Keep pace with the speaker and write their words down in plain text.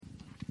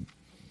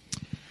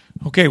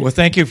Okay, well,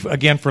 thank you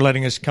again for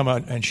letting us come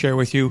out and share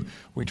with you.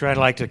 We try to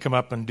like to come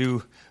up and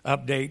do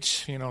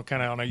updates,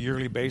 kind of on a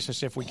yearly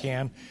basis if we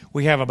can.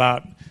 We have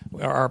about,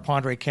 our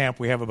Pondre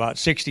camp, we have about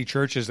 60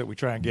 churches that we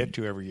try and get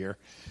to every year.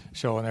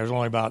 So, and there's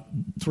only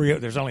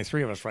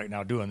three of us right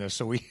now doing this,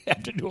 so we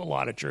have to do a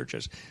lot of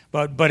churches.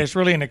 But it's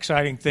really an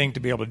exciting thing to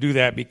be able to do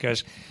that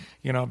because,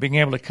 being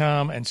able to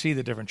come and see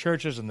the different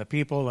churches and the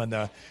people and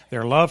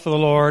their love for the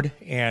Lord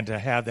and to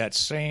have that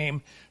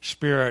same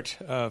spirit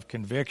of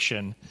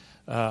conviction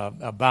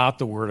about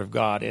the Word of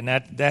God. And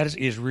that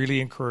is really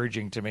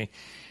encouraging to me.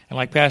 And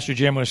like Pastor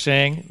Jim was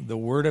saying, the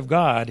Word of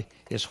God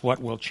is what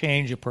will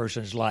change a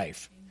person's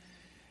life.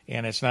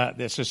 And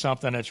this is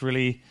something that's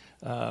really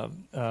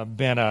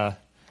been a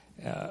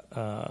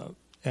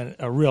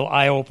real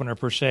eye-opener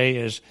per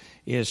se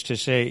is to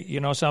say,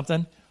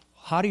 something?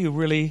 How do you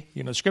really,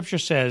 Scripture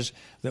says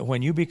that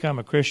when you become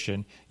a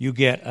Christian, you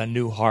get a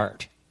new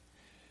heart.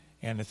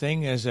 And the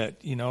thing is that,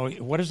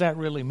 what does that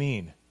really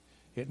mean?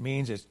 It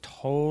means it's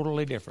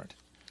totally different.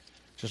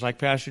 Just like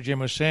Pastor Jim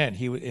was saying,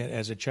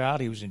 as a child,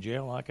 he was in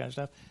jail and all that kind of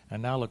stuff,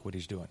 and now look what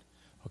he's doing.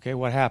 Okay,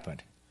 what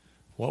happened?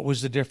 What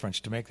was the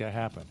difference to make that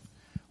happen?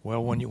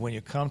 Well, when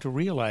you come to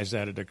realize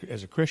that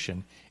as a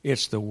Christian,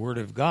 it's the Word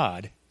of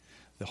God,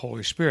 the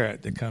Holy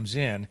Spirit, that comes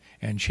in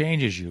and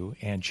changes you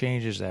and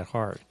changes that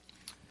heart.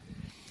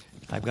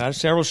 I've got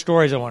several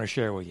stories I want to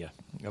share with you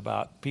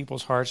about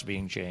people's hearts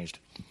being changed.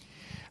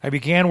 I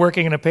began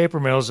working in the paper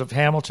mills of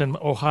Hamilton,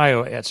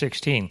 Ohio at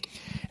 16.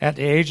 At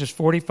the age of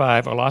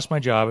 45, I lost my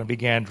job and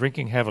began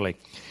drinking heavily.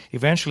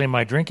 Eventually,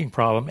 my drinking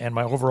problem and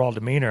my overall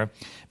demeanor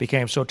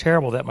became so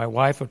terrible that my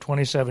wife of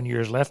 27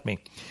 years left me,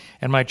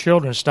 and my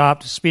children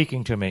stopped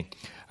speaking to me.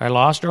 I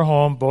lost our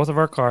home, both of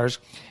our cars,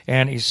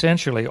 and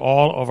essentially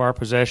all of our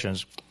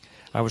possessions.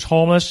 I was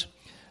homeless.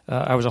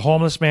 I was a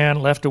homeless man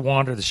left to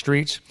wander the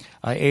streets.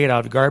 I ate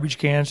out of garbage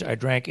cans. I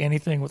drank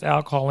anything with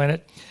alcohol in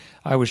it.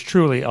 I was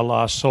truly a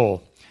lost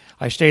soul.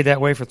 I stayed that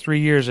way for 3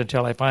 years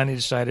until I finally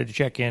decided to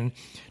check in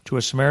to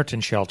a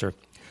Samaritan shelter.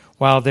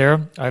 While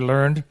there, I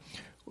learned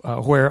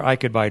where I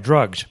could buy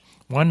drugs.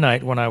 One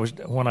night, when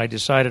I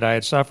decided I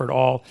had suffered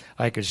all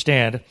I could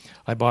stand,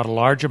 I bought a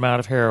large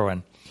amount of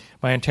heroin.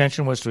 My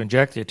intention was to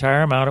inject the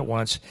entire amount at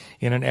once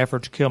in an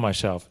effort to kill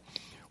myself.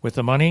 With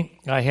the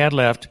money I had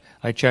left,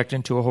 I checked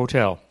into a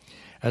hotel.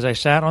 As I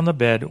sat on the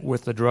bed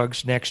with the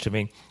drugs next to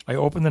me, I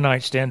opened the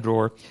nightstand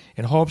drawer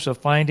in hopes of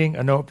finding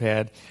a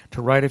notepad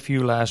to write a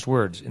few last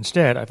words.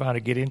 Instead, I found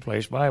a Gideon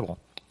Place Bible.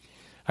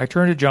 I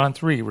turned to John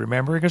 3,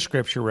 remembering a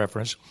scripture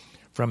reference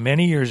from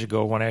many years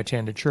ago when I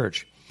attended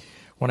church.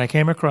 When I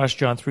came across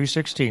John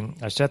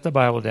 3:16, I set the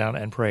Bible down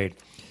and prayed,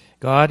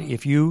 God,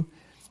 if you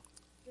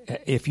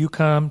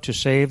come to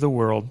save the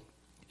world,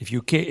 if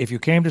you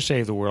came to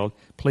save the world,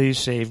 please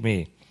save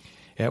me.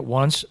 At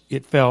once,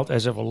 it felt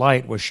as if a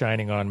light was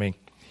shining on me,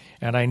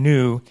 and I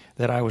knew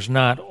that I was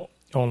not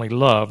only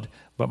loved,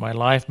 but my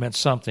life meant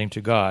something to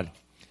God.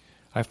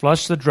 I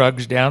flushed the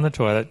drugs down the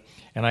toilet,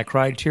 and I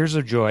cried tears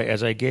of joy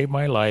as I gave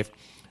my life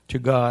to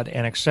God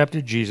and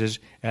accepted Jesus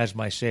as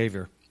my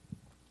Savior.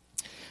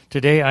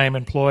 Today, I am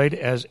employed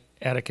at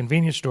a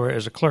convenience store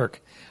as a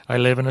clerk. I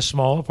live in a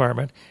small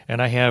apartment,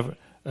 and I have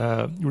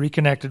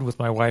reconnected with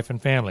my wife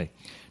and family.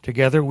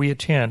 Together, we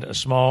attend a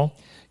small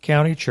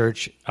county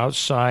church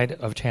outside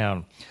of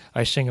town.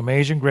 I sing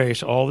Amazing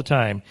Grace all the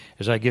time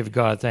as I give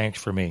God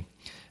thanks for me.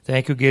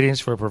 Thank you,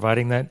 Gideons, for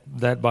providing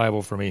that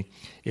Bible for me.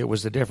 It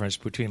was the difference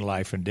between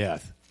life and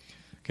death.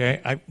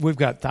 Okay, we've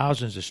got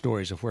thousands of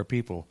stories of where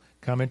people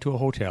come into a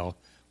hotel,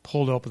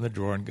 pulled open the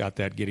drawer and got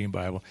that Gideon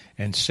Bible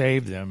and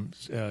saved them,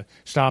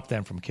 stopped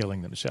them from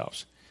killing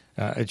themselves.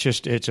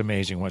 It's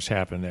amazing what's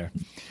happened there.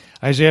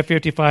 Isaiah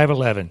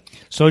 55:11.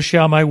 So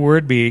shall my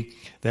word be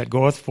that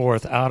goeth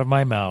forth out of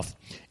my mouth.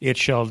 It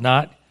shall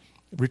not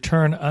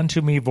return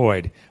unto me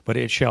void, but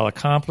it shall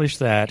accomplish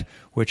that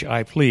which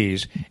I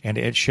please, and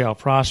it shall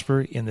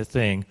prosper in the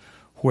thing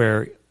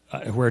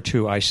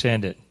whereto I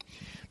send it.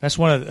 That's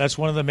one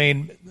of the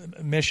main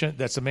mission.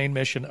 That's the main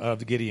mission of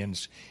the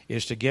Gideons,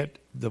 is to get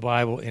the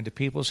Bible into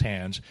people's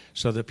hands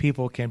so that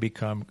people can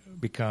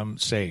become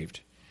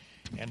saved.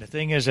 And the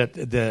thing is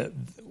that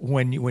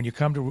when you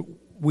come to,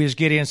 we as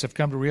Gideons have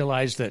come to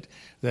realize that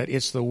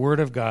it's the Word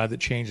of God that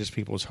changes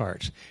people's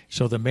hearts.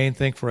 So the main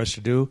thing for us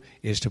to do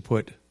is to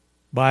put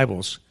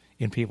Bibles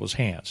in people's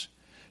hands.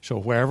 So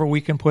wherever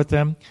we can put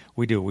them,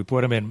 we do. We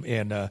put them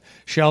in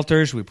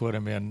shelters. We put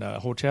them in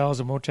hotels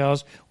and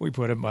motels. We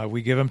put them.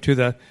 We give them to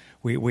the.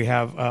 We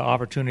have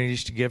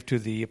opportunities to give to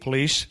the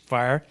police,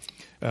 fire,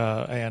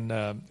 and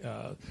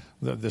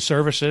the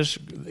services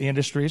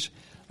industries.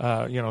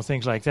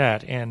 Things like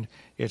that. And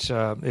it's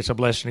a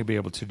blessing to be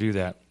able to do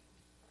that.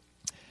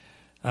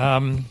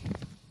 I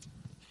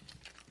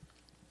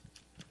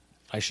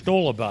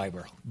stole a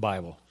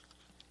Bible.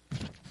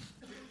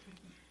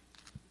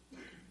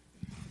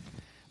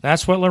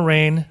 That's what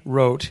Lorraine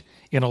wrote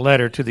in a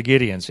letter to the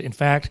Gideons. In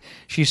fact,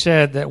 she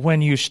said that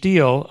when you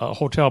steal a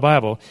hotel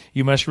Bible,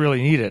 you must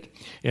really need it.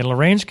 In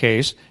Lorraine's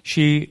case,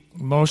 she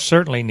most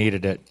certainly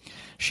needed it.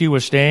 She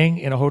was staying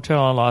in a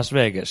hotel in Las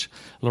Vegas.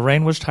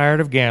 Lorraine was tired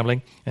of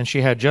gambling, and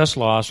she had just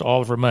lost all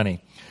of her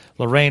money.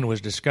 Lorraine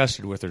was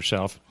disgusted with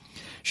herself.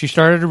 She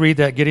started to read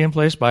that Gideon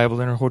Place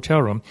Bible in her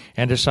hotel room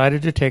and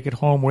decided to take it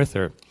home with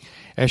her.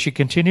 As she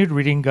continued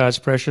reading God's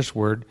precious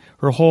word,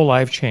 her whole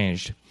life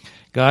changed.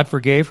 God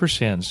forgave her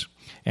sins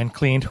and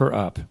cleaned her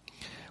up.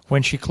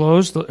 When she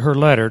closed her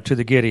letter to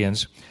the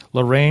Gideons,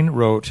 Lorraine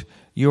wrote,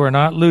 "You are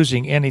not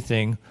losing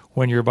anything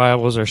when your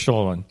Bibles are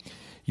stolen.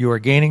 You are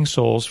gaining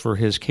souls for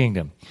His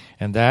kingdom,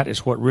 and that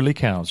is what really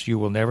counts. You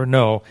will never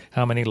know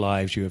how many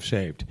lives you have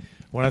saved."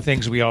 One of the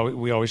things we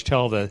always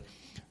tell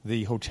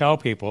the hotel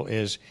people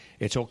is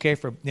it's okay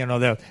for,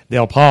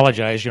 they'll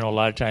apologize, a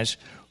lot of times,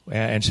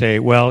 and say,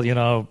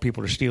 well,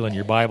 people are stealing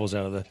your Bibles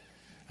out of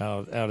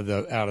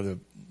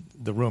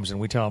the rooms, and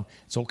we tell them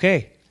it's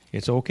okay.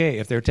 It's okay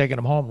if they're taking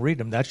them home, read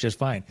them. That's just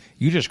fine.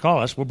 You just call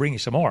us, we'll bring you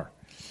some more.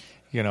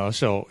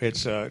 So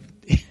it's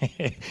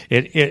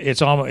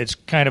it's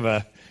kind of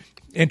a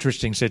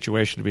interesting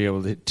situation to be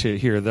able to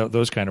hear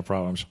those kind of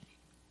problems.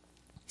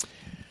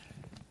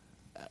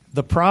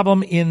 The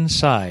problem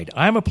inside.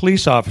 I'm a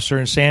police officer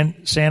in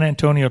San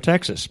Antonio,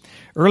 Texas.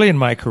 Early in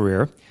my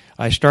career,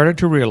 I started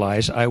to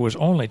realize I was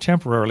only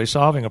temporarily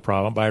solving a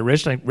problem by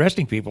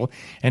arresting people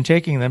and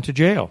taking them to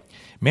jail.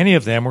 Many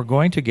of them were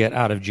going to get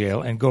out of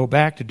jail and go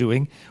back to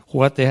doing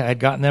what they had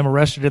gotten them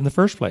arrested in the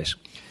first place.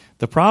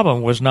 The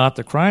problem was not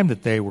the crime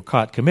that they were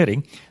caught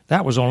committing.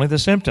 That was only the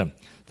symptom.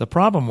 The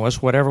problem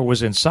was whatever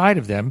was inside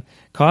of them,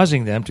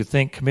 causing them to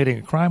think committing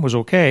a crime was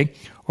okay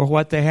or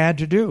what they had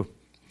to do.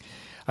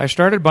 I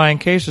started buying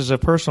cases of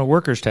personal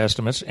workers'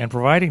 testaments and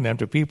providing them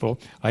to people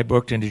I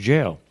booked into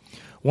jail.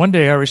 One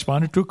day I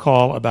responded to a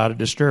call about a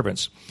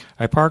disturbance.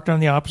 I parked on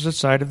the opposite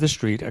side of the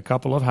street a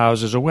couple of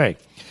houses away.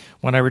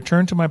 When I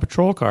returned to my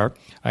patrol car,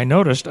 I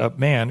noticed a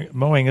man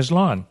mowing his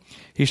lawn.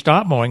 He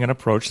stopped mowing and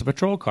approached the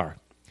patrol car.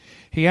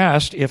 He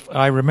asked if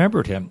I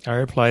remembered him. I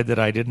replied that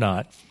I did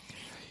not.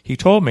 He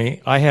told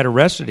me I had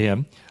arrested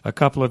him a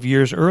couple of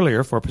years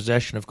earlier for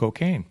possession of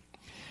cocaine.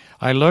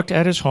 I looked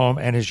at his home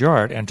and his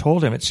yard and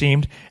told him it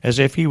seemed as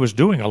if he was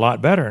doing a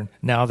lot better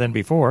now than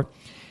before.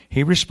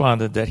 He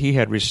responded that he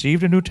had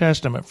received a New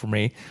Testament from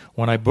me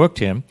when I booked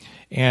him,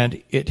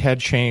 and it had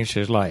changed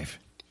his life.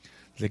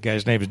 The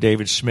guy's name is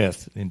David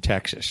Smith in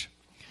Texas.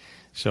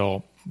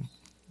 So,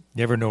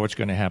 never know what's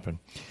going to happen.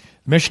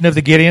 The mission of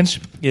the Gideons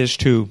is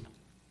to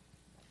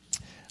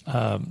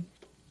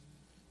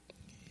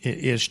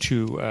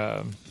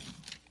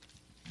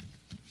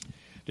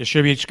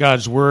distribute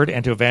God's word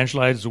and to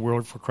evangelize the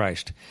world for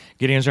Christ.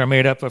 Gideons are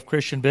made up of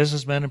Christian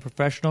businessmen and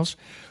professionals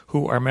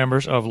who are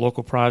members of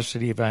local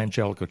Protestant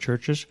evangelical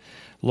churches.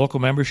 Local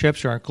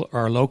memberships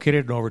are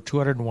located in over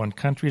 201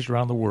 countries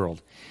around the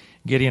world.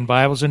 Gideon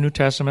Bibles and New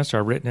Testaments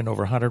are written in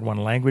over 101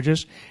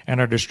 languages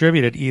and are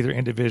distributed either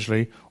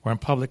individually or in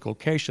public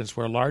locations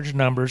where large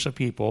numbers of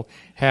people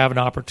have an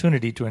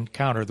opportunity to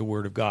encounter the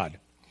Word of God.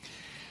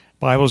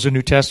 Bibles and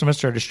New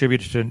Testaments are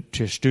distributed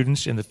to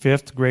students in the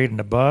 5th grade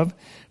and above,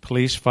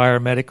 police, fire,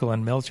 medical,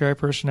 and military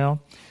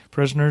personnel,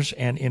 prisoners,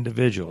 and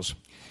individuals.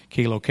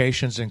 Key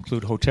locations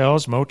include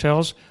hotels,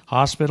 motels,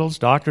 hospitals,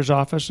 doctors'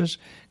 offices,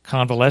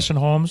 convalescent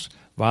homes,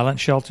 violent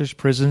shelters,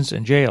 prisons,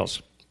 and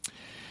jails.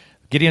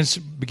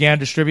 Gideons began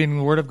distributing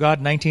the Word of God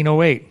in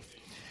 1908,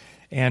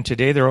 and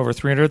today there are over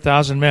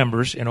 300,000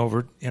 members in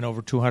over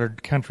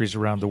 200 countries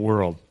around the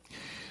world.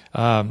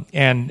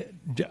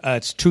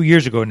 It's 2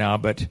 years ago now,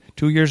 but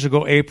 2 years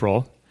ago,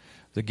 April,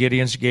 the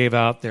Gideons gave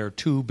out their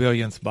 2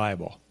 billionth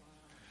Bible.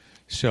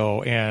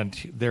 So, and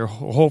they're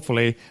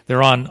hopefully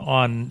they're on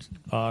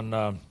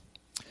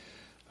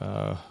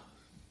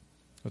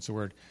what's the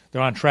word?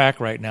 They're on track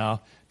right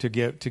now to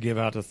give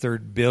out the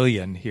 3rd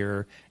billion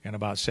here in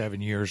about 7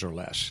 years or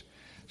less.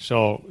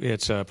 So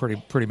it's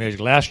pretty amazing.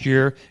 Last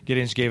year,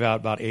 Gideons gave out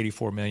about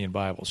 84 million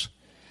Bibles,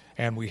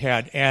 and we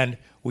had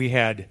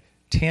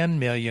 10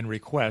 million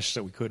requests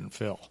that we couldn't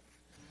fill.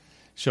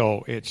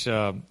 So it's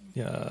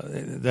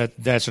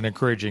that's an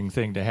encouraging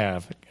thing to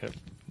have.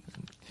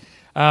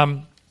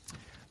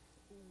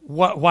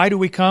 Why do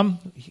we come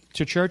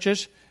to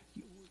churches?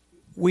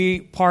 We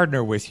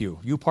partner with you.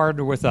 You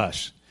partner with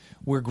us.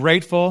 We're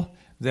grateful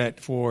that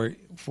for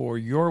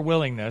your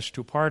willingness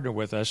to partner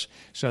with us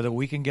so that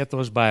we can get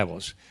those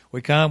Bibles.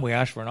 We come, we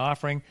ask for an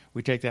offering,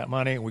 we take that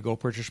money, and we go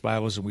purchase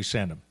Bibles, and we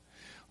send them.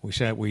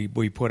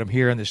 We put them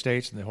here in the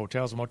States, in the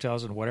hotels and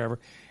motels and whatever,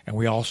 and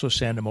we also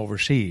send them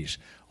overseas.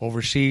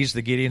 Overseas,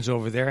 the Gideons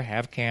over there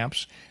have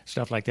camps,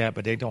 stuff like that,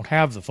 but they don't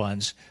have the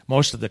funds.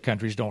 Most of the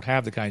countries don't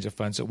have the kinds of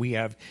funds that we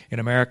have in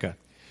America.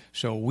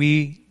 So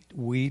we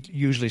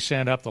usually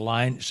send out the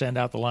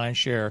lion's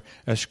share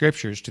of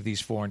scriptures to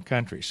these foreign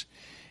countries.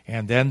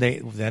 And then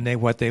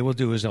what they will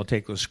do is they'll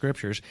take those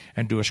scriptures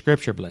and do a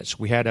scripture blitz.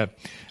 We had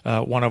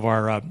one of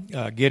our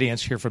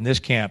Gideons here from this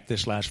camp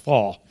this last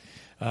fall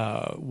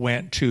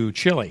went to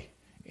Chile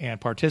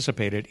and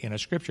participated in a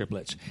scripture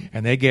blitz,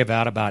 and they gave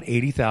out about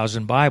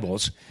 80,000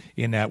 Bibles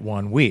in that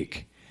 1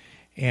 week.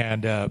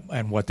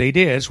 And what they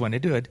did is when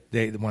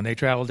they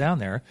traveled down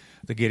there,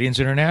 the Gideons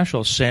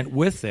International sent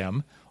with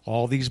them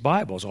all these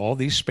Bibles, all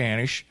these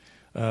Spanish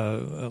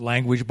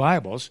language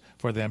Bibles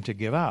for them to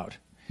give out.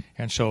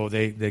 And so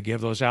they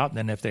give those out, and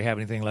then if they have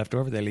anything left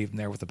over, they leave them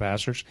there with the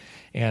pastors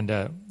and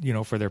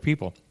for their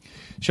people.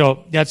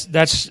 So that's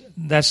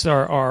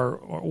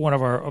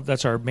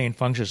our main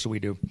functions that we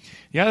do.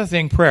 The other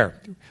thing,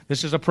 prayer.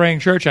 This is a praying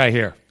church, I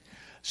hear.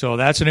 So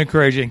that's an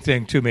encouraging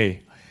thing to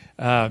me.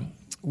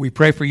 We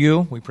pray for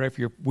you. We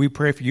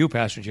pray for you,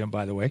 Pastor Jim,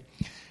 by the way.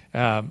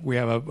 We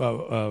have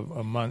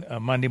a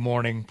Monday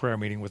morning prayer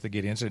meeting with the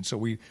Gideons, and so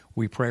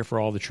we pray for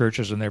all the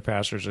churches and their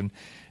pastors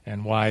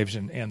and wives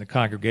and the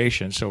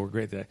congregation. So we're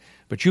great at that.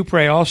 But you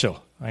pray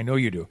also. I know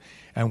you do.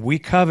 And we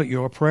covet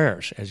your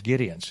prayers as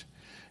Gideons.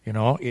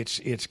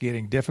 It's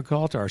getting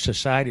difficult. Our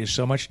society is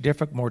so much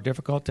more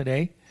difficult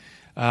today.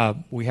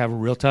 We have a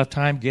real tough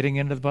time getting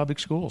into the public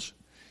schools.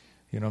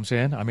 You know what I'm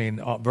saying? I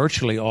mean,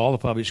 virtually all the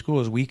public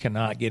schools, we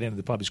cannot get into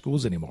the public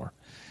schools anymore.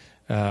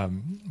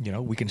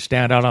 We can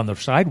stand out on the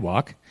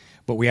sidewalk,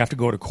 but we have to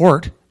go to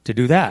court to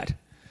do that.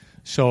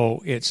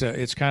 So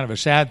it's kind of a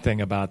sad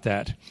thing about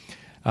that.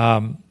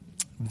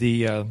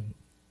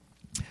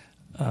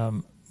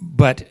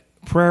 But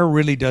prayer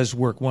really does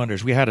work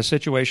wonders. We had a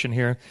situation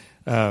here.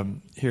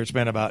 It's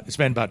been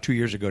about 2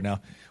 years ago now.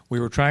 We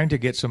were trying to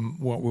get we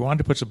wanted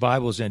to put some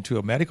Bibles into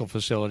a medical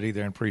facility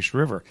there in Priest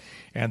River,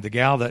 and the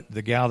gal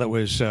that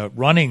was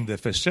running the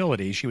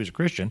facility, she was a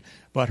Christian,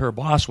 but her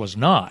boss was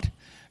not.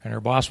 And her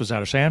boss was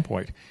out of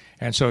Sandpoint.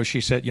 And so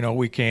she said,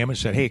 we came and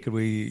said, hey, could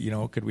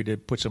we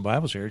put some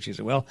Bibles here? And she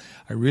said, well,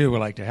 I really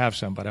would like to have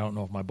some, but I don't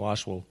know if my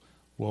boss will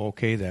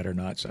okay that or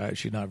not. So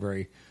she's not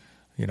very,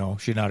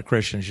 she's not a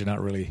Christian. She's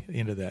not really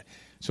into that.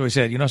 So he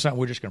said, something,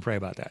 we're just going to pray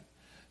about that.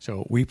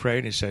 So we prayed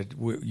and he said,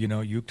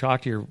 you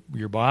talk to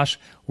your boss.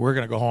 We're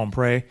going to go home and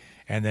pray,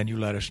 and then you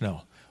let us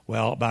know.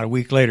 Well, about a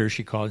week later,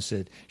 she called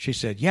and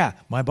said, yeah,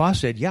 my boss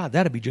said, yeah,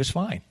 that'd be just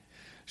fine.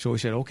 So we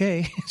said,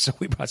 okay. So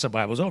we brought some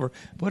Bibles over,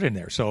 put in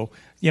there. So,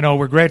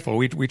 we're grateful.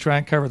 We try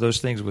and cover those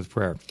things with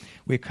prayer.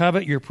 We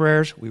covet your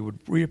prayers. We would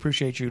really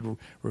appreciate you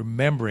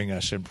remembering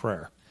us in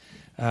prayer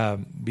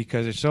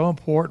because it's so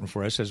important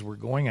for us as we're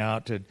going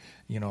out to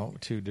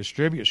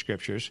distribute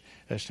scriptures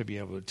as to be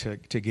able to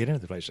get into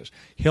the places.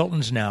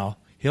 Hilton's,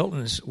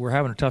 we're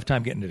having a tough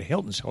time getting into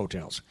Hilton's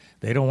hotels.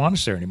 They don't want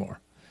us there anymore.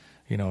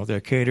 They're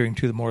catering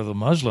to more of the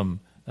Muslim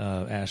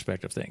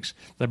aspect of things.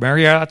 The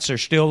Marriotts are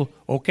still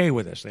okay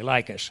with us. They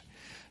like us.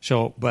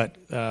 So, but,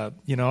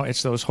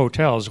 it's those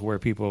hotels where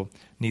people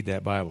need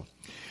that Bible.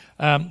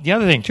 The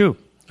other thing, too,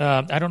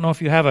 I don't know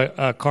if you have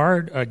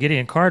a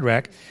Gideon card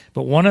rack,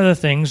 but one of the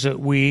things that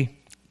we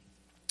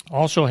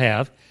also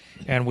have,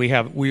 and we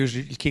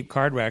usually keep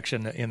card racks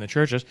in the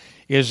churches,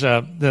 is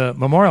the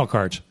memorial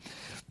cards.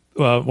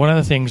 One of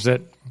the things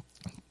that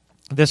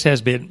this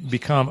has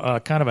become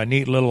kind of a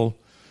neat little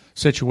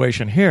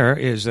situation here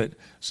is that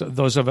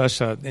those of us,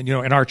 in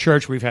our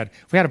church, we had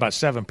about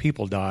 7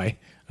 people die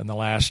in the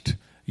last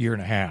year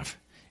and a half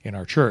in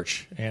our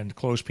church, and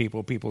close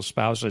people's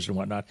spouses and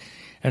whatnot.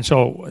 And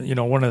so,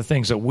 one of the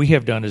things that we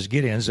have done as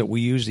Gideons that we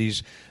use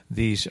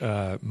these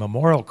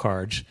memorial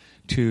cards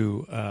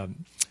to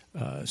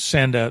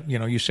send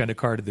you send a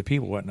card to the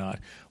people, whatnot.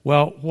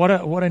 Well, what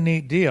a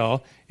neat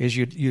deal is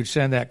you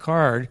send that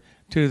card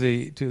to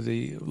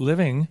the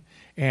living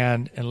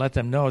and let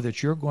them know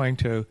that you're going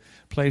to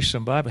place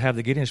some Bible, have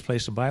the Gideons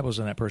place some Bibles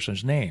in that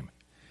person's name.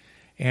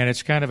 And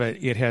it's kind of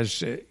it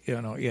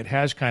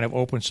has kind of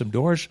opened some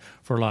doors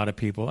for a lot of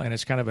people, and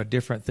it's kind of a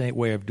different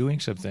way of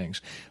doing some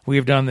things. We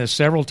have done this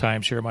several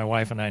times here, my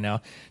wife and I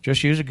now.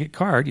 Just use a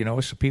card,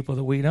 with some people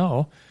that we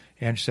know,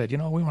 and said,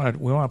 we want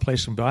to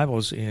place some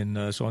Bibles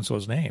in so and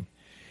so's name.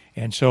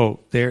 And so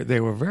they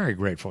were very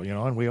grateful,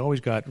 and we always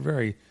got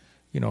very,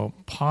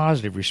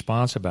 positive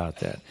response about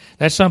that.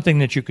 That's something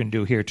that you can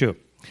do here too.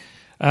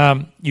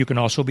 You can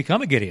also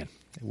become a Gideon.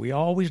 We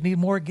always need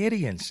more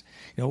Gideons.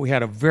 We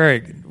had a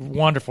very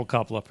wonderful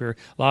couple up here.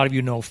 A lot of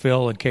you know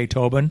Phil and Kay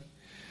Tobin.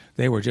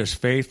 They were just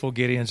faithful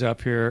Gideons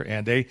up here,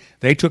 and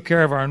they took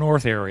care of our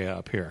north area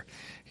up here.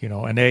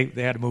 And they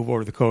had to move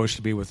over to the coast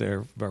to be with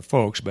their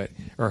folks,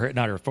 or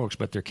not our folks,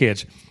 but their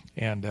kids.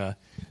 And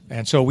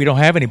so we don't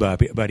have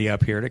anybody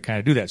up here to kind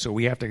of do that. So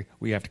we have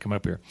to come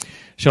up here.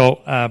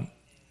 So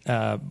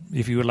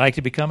if you would like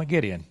to become a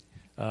Gideon,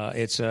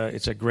 it's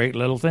a great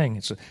little thing.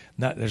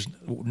 There's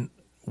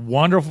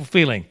wonderful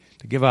feeling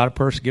to give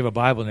a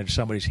Bible into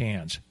somebody's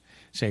hands.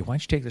 Say, why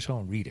don't you take this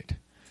home and read it?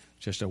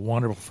 Just a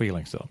wonderful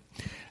feeling. So,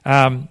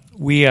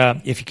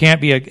 if you can't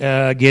be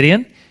a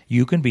Gideon,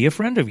 you can be a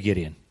friend of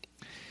Gideon.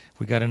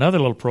 We got another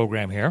little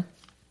program here.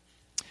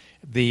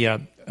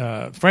 The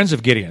Friends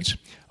of Gideons.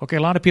 Okay,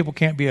 a lot of people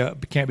can't be a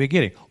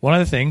Gideon. One of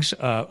the things,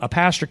 a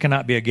pastor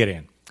cannot be a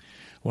Gideon.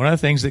 One of the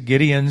things that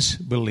Gideons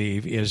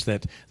believe is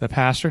that the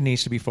pastor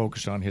needs to be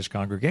focused on his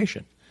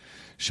congregation.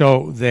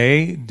 So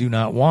they do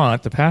not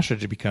want the pastor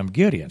to become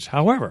Gideons.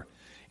 However,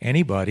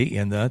 anybody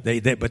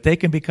but they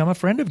can become a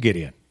friend of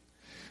Gideon.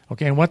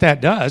 Okay, and what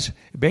that does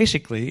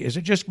basically is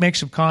it just makes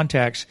some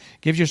contacts,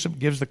 gives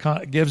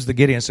the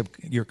Gideon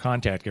your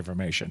contact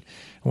information.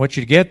 And what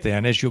you get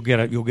then is you'll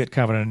get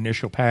kind of an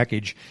initial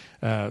package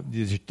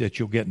that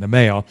you'll get in the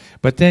mail,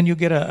 but then you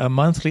get a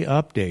monthly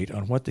update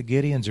on what the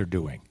Gideons are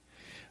doing.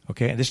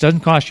 Okay, and this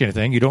doesn't cost you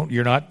anything.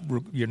 You're not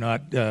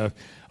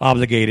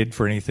obligated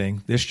for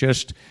anything. This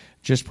just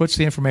puts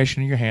the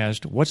information in your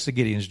hands to what's the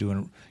Gideons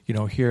doing,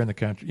 here in the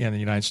country, in the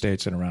United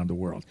States and around the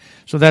world.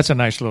 So that's a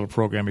nice little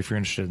program if you're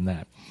interested in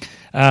that.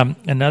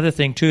 Another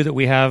thing too that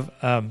we have.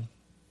 How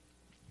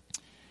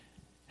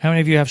many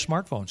of you have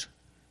smartphones?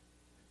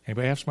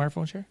 Anybody have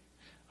smartphones here?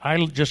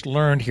 I just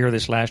learned here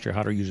this last year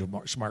how to use a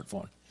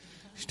smartphone.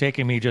 It's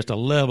taking me just a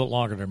little bit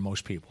longer than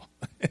most people,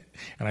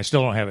 and I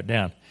still don't have it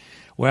down.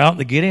 Well,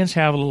 the Gideons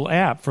have a little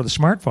app for the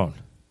smartphone,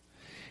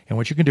 and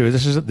what you can do,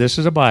 this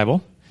is a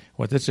Bible.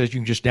 What this says, you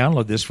can just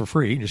download this for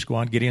free. Just go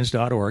on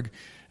Gideons.org,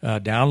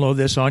 download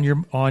this on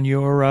your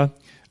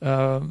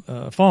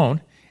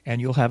phone,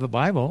 and you'll have a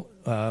Bible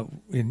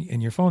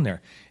in your phone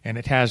there. And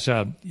it has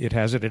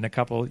it in a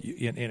couple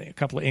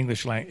of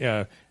English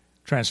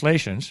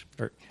translations,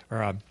 but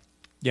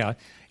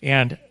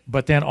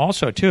then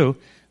also too,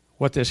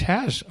 what this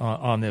has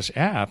on this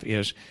app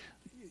is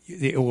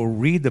it will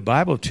read the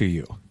Bible to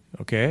you.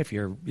 Okay, if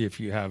you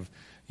have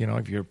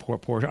if you're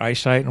poor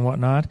eyesight and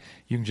whatnot,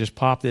 you can just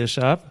pop this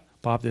on,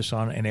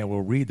 and it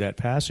will read that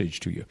passage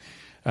to you.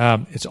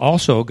 It's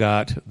also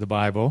got the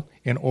Bible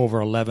in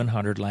over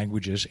 1,100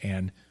 languages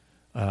and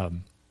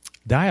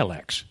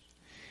dialects.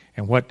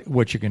 And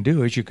what you can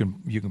do is you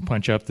can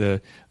punch up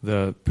the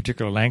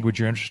particular language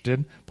you're interested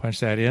in, punch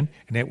that in,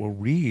 and it will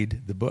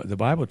read the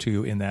Bible to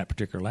you in that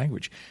particular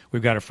language. I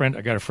got a friend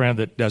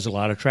that does a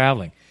lot of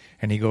traveling,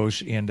 and he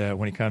goes into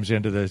when he comes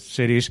into the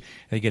cities,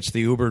 and he gets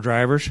the Uber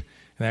drivers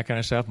and that kind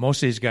of stuff.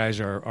 Most of these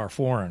guys are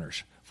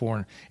foreigners.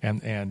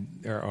 And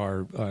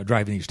are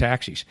driving these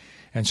taxis,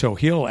 and so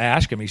he'll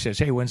ask him. He says,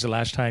 "Hey, when's the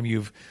last time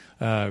you've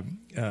heard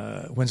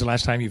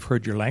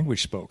your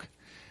language spoke?"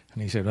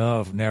 And he said,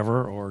 "Oh,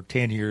 never, or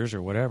 10 years,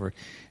 or whatever."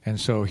 And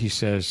so he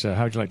says,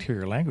 "How'd you like to hear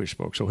your language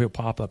spoke?" So he'll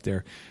pop up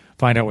there,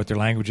 find out what their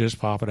language is,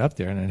 pop it up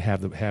there, and then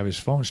have his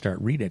phone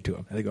start reading it to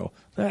him. And they go,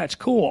 "That's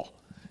cool."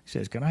 He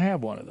says, "Can I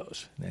have one of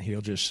those?" And then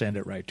he'll just send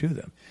it right to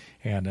them,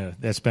 and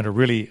that's been a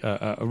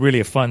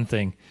really fun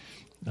thing.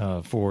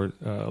 For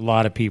a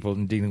lot of people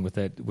in dealing with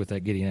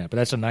that Gideon app. But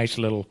that's a nice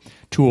little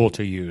tool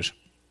to use.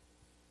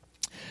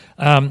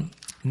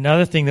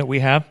 Another thing that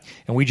we have,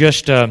 and we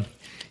just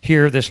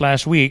here this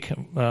last week,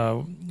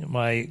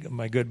 my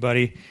good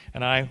buddy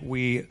and I,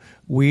 we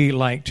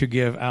like to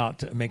give out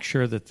to make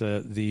sure that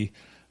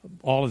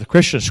all of the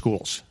Christian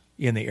schools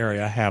in the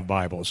area have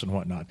Bibles and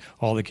whatnot.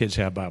 All the kids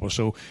have Bibles.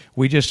 So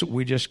we just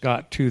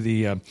got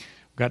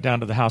down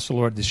to the House of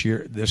the Lord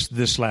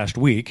this last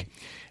week.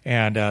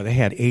 And they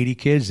had 80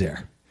 kids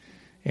there.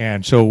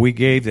 And so we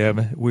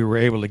were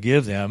able to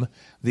give them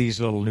these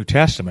little New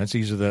Testaments.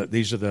 These are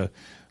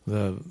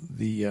the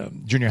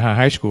junior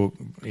high school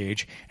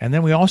age. And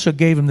then we also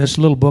gave them this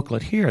little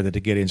booklet here that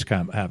the Gideons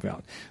have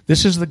out.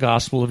 This is the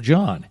Gospel of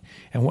John.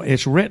 And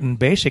it's written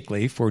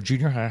basically for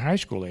junior high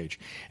school age.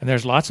 And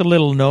there's lots of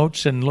little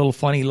notes and little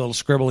funny little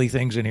scribbly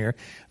things in here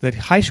that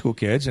high school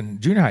kids and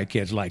junior high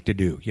kids like to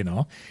do,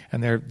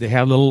 And they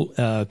have little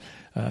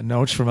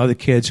notes from other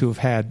kids who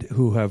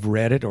have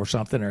read it or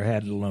something, or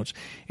had little notes,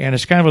 and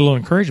it's kind of a little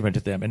encouragement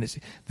to them. And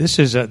this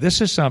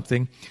is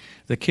something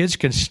the kids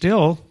can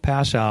still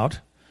pass out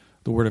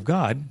the Word of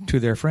God to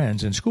their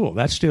friends in school.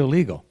 That's still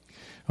legal.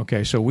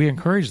 Okay, so we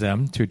encourage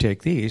them to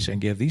take these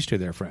and give these to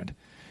their friend,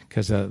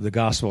 because the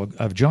Gospel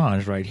of John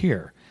is right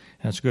here,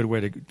 and it's a good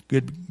way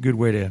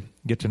to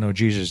get to know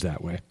Jesus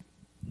that way.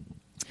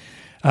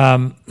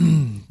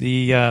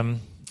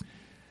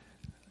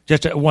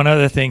 Just one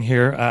other thing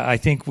here. I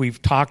think we've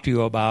talked to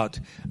you about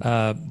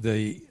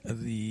the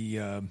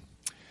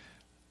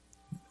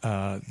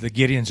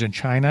Gideons in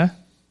China.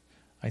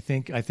 I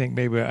think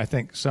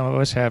some of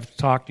us have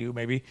talked to you,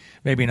 maybe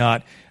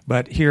not.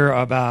 But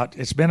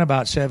it's been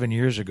about 7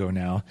 years ago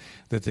now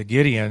that the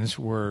Gideons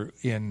were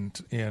in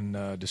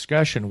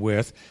discussion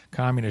with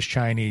communist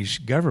Chinese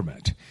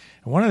government.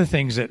 And one of the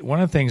things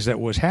that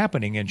was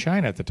happening in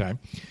China at the time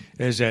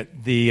is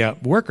that the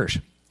workers.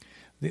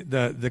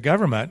 The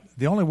government,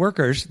 the only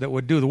workers that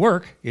would do the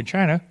work in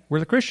China were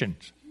the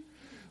Christians,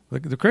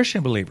 the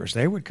Christian believers.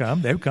 They would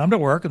come to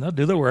work, and they'll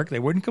do the work. They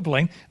wouldn't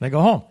complain, and they go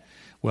home.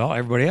 Well,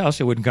 everybody else,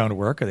 they wouldn't come to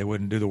work, or they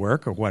wouldn't do the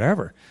work, or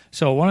whatever.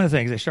 So one of the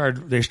things they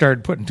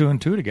started putting two and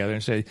two together,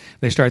 and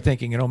they started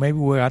thinking, maybe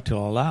we ought to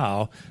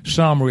allow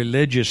some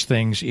religious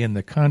things in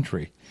the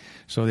country.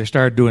 So they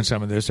started doing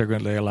some of this.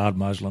 They allowed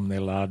Muslim, they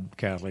allowed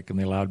Catholic, and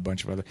they allowed a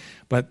bunch of other.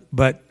 But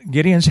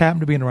Gideons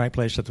happened to be in the right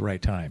place at the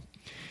right time.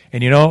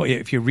 And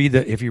if you read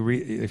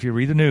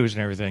the news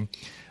and everything,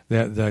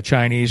 the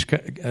Chinese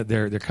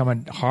they're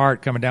coming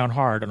down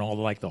hard on all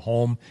the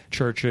home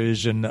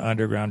churches and the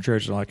underground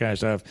churches and all that kind of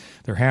stuff.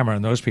 They're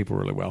hammering those people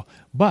really well.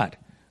 But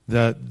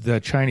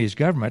the Chinese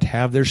government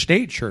have their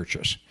state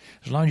churches.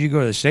 As long as you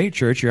go to the state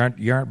church, you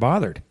aren't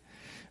bothered.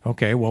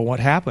 Okay, well, what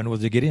happened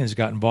was the Gideons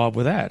got involved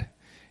with that.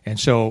 And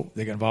so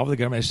they got involved with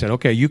the government. They said,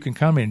 okay, you can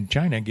come in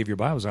China and give your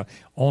Bibles out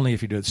only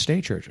if you do it at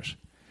state churches.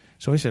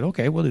 So he said,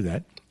 okay, we'll do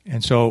that.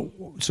 And so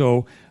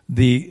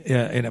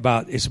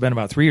it's been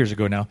about 3 years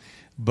ago now,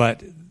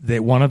 but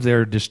one of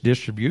their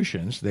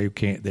distributions, they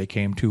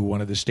came to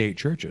one of the state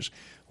churches.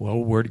 Well,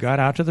 word got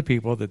out to the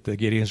people that the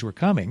Gideons were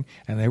coming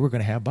and they were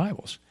going to have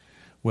Bibles.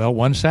 Well,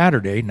 one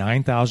Saturday,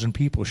 9,000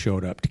 people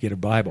showed up to get a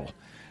Bible,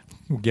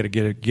 get a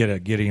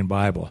Gideon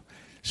Bible.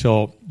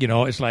 So,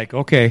 it's like,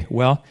 okay,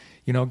 well,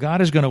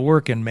 God is going to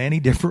work in many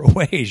different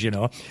ways,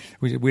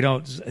 We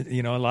don't,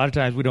 a lot of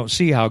times we don't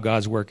see how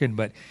God's working,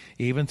 but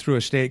even through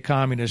a state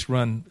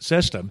communist-run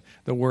system,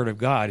 the Word of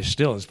God is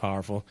still as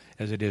powerful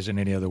as it is in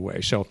any other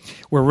way. So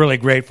we're really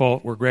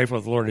grateful. We're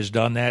grateful the Lord has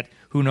done that.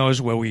 Who knows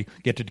will we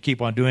get to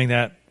keep on doing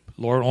that?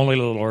 Lord, only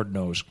the Lord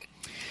knows.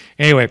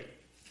 Anyway,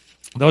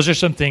 those are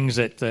some things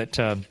that's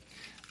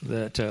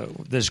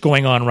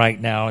going on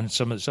right now, and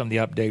some of the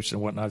updates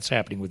and whatnot that's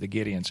happening with the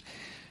Gideons.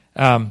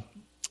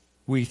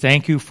 We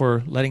thank you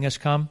for letting us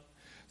come.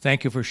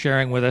 Thank you for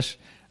sharing with us.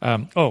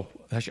 I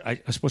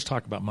was supposed to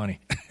talk about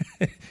money.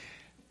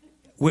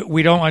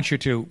 we don't want you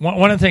to.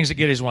 One of the things that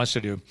Gideon wants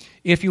to do,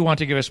 if you want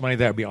to give us money,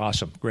 that would be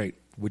awesome. Great.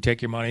 We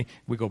take your money,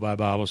 we go buy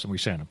Bibles, and we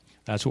send them.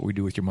 That's what we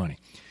do with your money.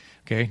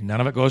 Okay? None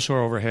of it goes to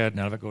our overhead.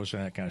 None of it goes to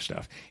that kind of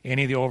stuff.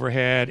 Any of the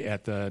overhead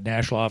at the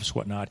national office,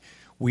 whatnot,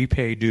 we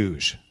pay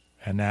dues,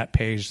 and that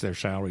pays their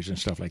salaries and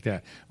stuff like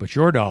that. But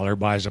your dollar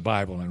buys a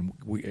Bible, and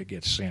it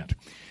gets sent.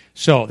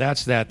 So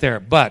that's that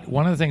there. But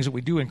one of the things that we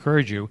do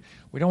encourage you,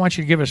 we don't want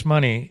you to give us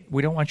money.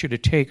 We don't want you to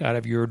take out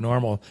of your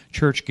normal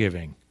church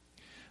giving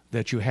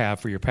that you have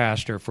for your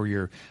pastor, for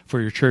your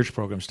church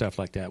program, stuff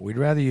like that. We'd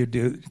rather you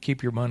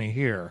keep your money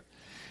here,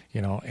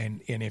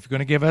 and if you're going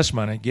to give us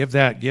money, give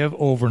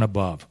over and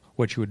above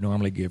what you would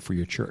normally give for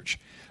your church.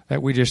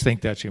 That we just think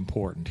that's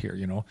important here.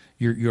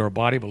 You're a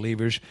body of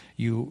believers.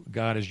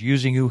 God is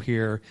using you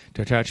here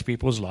to touch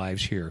people's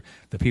lives here.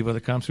 The people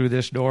that come through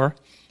this door,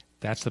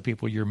 that's the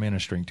people you're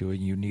ministering to, and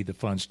you need the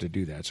funds to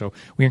do that. So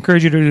we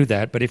encourage you to do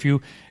that. But if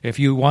you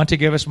want to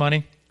give us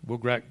money,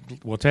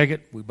 we'll take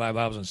it. We buy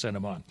Bibles and send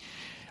them on.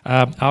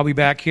 I'll be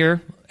back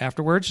here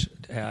afterwards.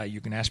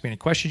 You can ask me any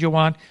questions you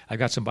want. I've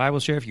got some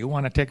Bibles here. If you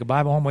want to take a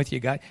Bible home with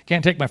you,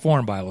 can't take my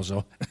foreign Bibles,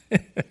 though.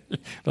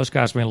 Those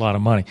cost me a lot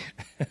of money.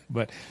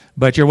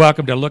 But you're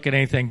welcome to look at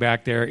anything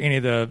back there. Any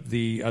of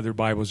the other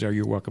Bibles there,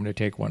 you're welcome to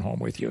take one home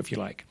with you if you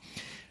like.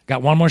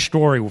 Got one more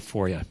story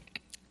for you.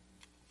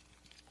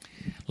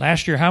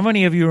 Last year, how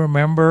many of you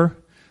remember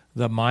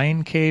the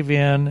mine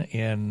cave-in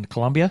in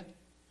Colombia?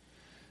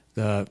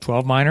 The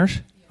 12 miners?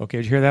 Okay,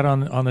 did you hear that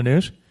on the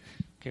news?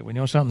 Okay, we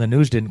know something. The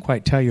news didn't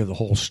quite tell you the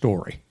whole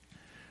story.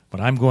 But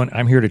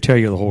I'm here to tell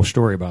you the whole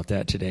story about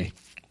that today.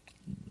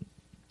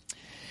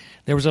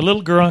 There was a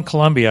little girl in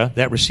Colombia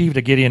that received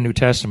a Gideon New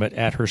Testament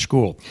at her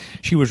school.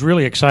 She was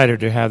really excited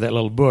to have that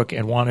little book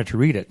and wanted to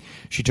read it.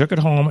 She took it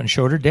home and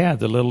showed her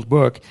dad the little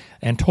book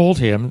and told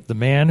him the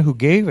man who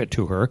gave it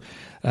to her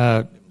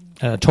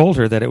told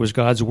her that it was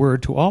God's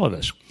word to all of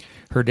us.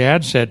 Her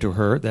dad said to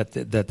her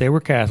that they were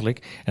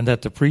Catholic and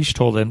that the priest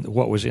told them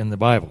what was in the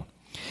Bible.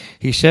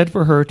 He said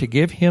for her to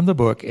give him the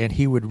book and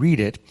he would read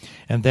it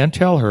and then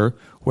tell her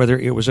whether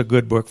it was a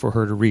good book for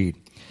her to read.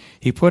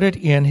 He put it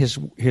in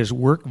his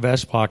work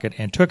vest pocket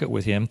and took it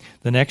with him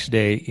the next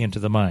day into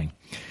the mine.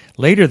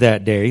 Later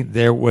that day,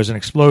 there was an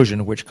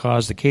explosion which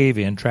caused the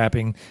cave-in,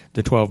 trapping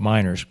the 12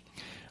 miners.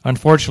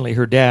 Unfortunately,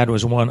 her dad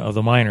was one of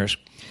the miners.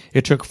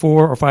 It took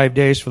 4 or 5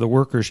 days for the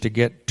workers to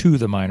get to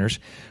the miners.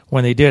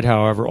 When they did,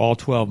 however, all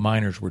 12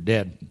 miners were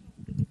dead.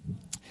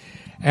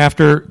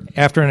 After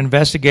an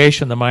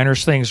investigation, the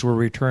miners' things were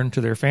returned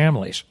to their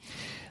families.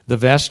 The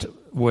vest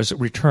was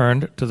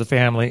returned to the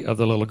family of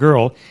the little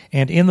girl,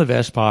 and in the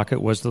vest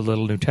pocket was the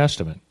little New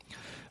Testament.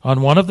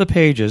 On one of the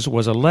pages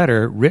was a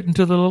letter written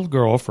to the little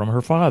girl from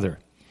her father.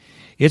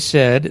 It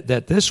said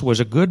that this was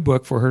a good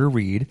book for her to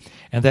read,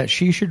 and that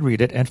she should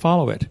read it and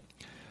follow it.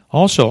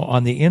 Also,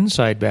 on the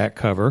inside back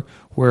cover,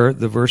 where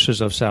the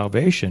verses of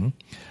salvation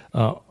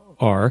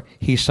are,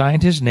 he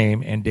signed his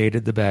name and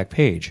dated the back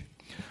page.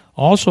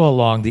 Also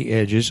along the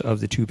edges of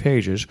the 2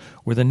 pages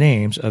were the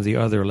names of the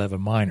other 11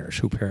 miners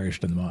who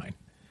perished in the mine.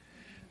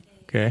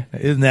 Okay,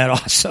 isn't that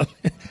awesome?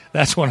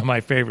 That's one of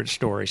my favorite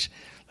stories.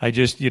 I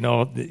just, the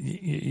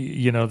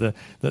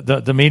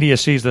media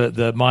sees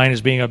the mine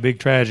as being a big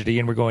tragedy,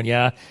 and we're going,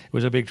 yeah, it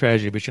was a big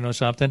tragedy. But you know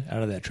something?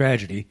 Out of that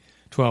tragedy,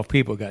 12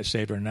 people got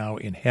saved and are now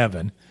in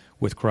heaven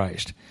with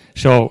Christ.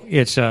 So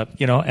it's, and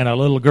a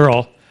little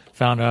girl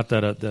found out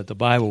that the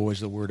Bible was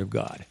the Word of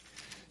God.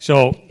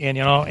 So,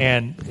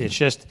 and it's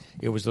just,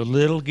 it was the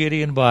little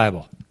Gideon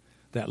Bible,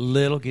 that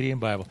little Gideon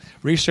Bible.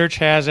 Research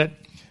has it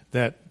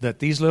that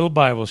these little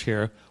Bibles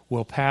here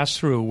will pass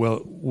through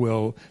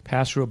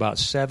about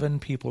 7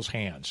 people's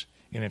hands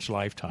in its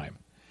lifetime.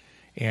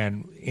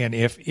 And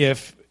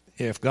if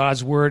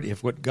God's word,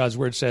 if what God's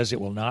word says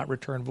it will not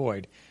return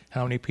void,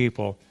 how many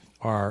people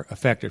are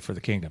affected for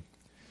the kingdom?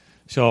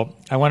 So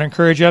I want to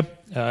encourage you.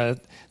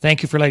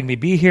 Thank you for letting me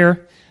be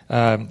here.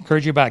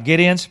 Encourage you about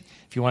Gideons.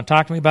 If you want to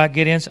talk to me about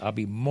Gideons, I'll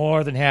be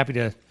more than happy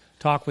to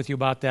talk with you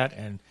about that.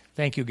 And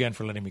thank you again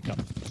for letting me come.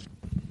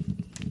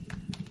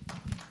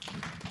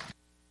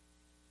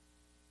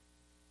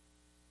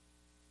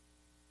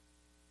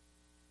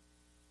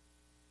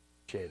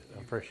 Appreciate it.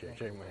 I appreciate it.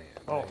 Shake my hand.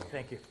 Oh,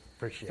 thank you.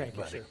 Appreciate Thank it,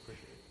 you, buddy. sir.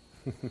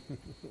 Appreciate it.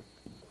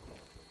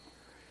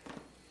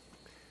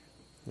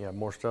 You have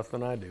more stuff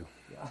than I do.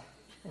 Yeah.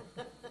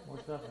 More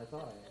stuff than I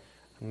thought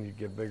I had. You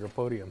get a bigger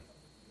podium.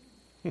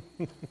 All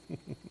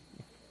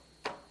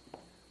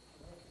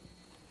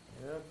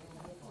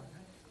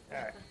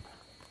right.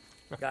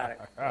 Got it.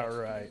 All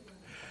right.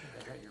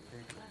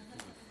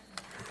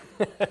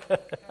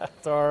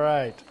 That's all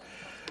right.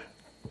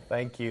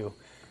 Thank you.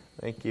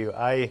 Thank you.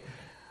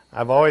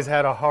 I've always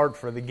had a heart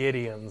for the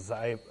Gideons.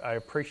 I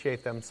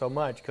appreciate them so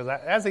much because,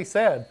 as he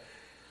said,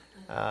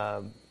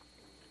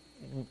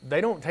 they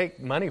don't take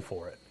money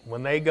for it.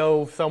 When they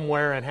go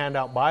somewhere and hand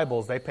out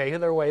Bibles, they pay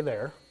their way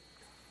there.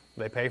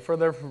 They pay for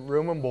their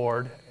room and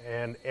board,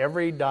 and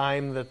every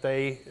dime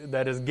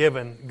that is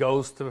given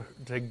goes to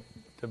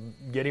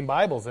getting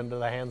Bibles into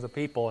the hands of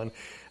people. And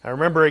I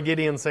remember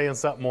Gideon saying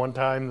something one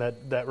time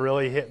that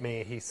really hit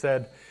me. He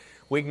said,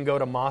 "We can go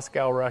to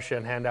Moscow, Russia,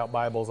 and hand out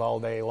Bibles all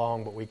day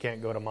long, but we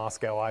can't go to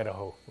Moscow,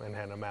 Idaho, and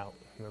hand them out.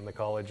 And the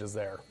college is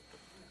there."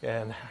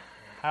 And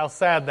how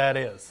sad that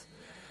is.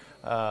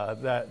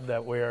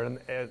 That we're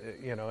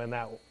in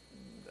that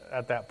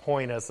at that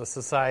point as a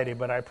society,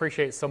 but I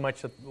appreciate so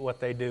much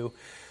what they do.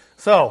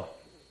 So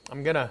I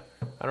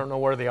don't know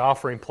where the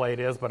offering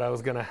plate is, but I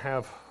was gonna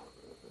have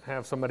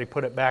somebody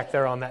put it back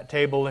there on that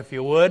table if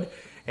you would,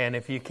 and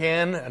if you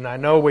can. And I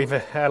know we've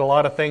had a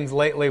lot of things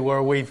lately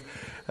where we've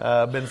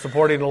been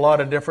supporting a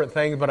lot of different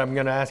things, but I'm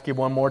going to ask you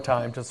one more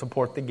time to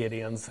support the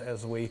Gideons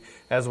as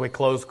we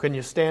close. Can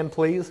you stand,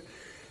 please?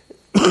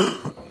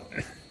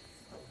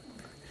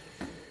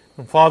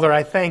 Father,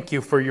 I thank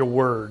you for your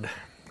word.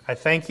 I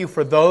thank you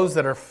for those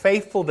that are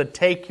faithful to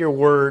take your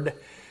word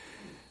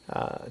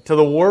to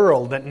the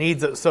world that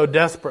needs it so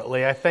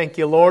desperately. I thank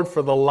you, Lord,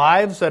 for the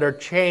lives that are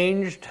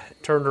changed,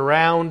 turned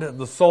around,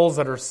 the souls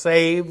that are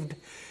saved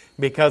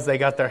because they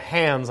got their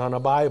hands on a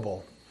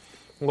Bible.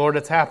 Lord,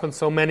 it's happened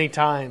so many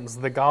times.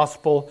 The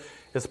gospel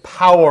is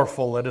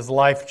powerful. It is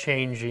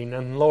life-changing.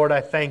 And Lord,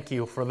 I thank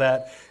you for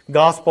that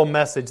gospel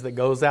message that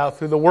goes out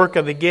through the work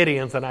of the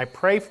Gideons. And I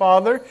pray,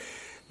 Father,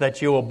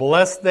 that you will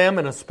bless them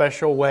in a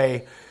special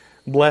way.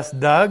 Bless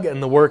Doug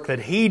and the work that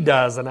he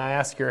does. And I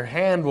ask your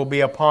hand will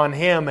be upon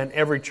him and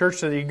every church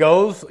that he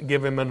goes.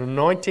 Give him an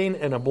anointing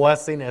and a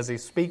blessing as he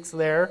speaks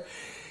there.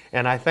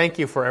 And I thank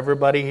you for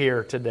everybody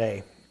here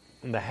today.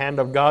 And the hand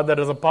of God that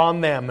is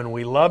upon them. And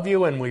we love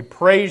you and we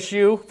praise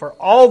you for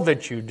all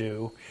that you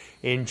do.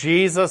 In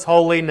Jesus'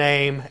 holy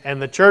name. And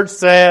the church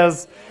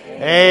says,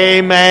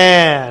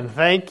 Amen.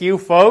 Thank you,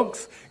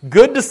 folks.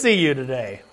 Good to see you today.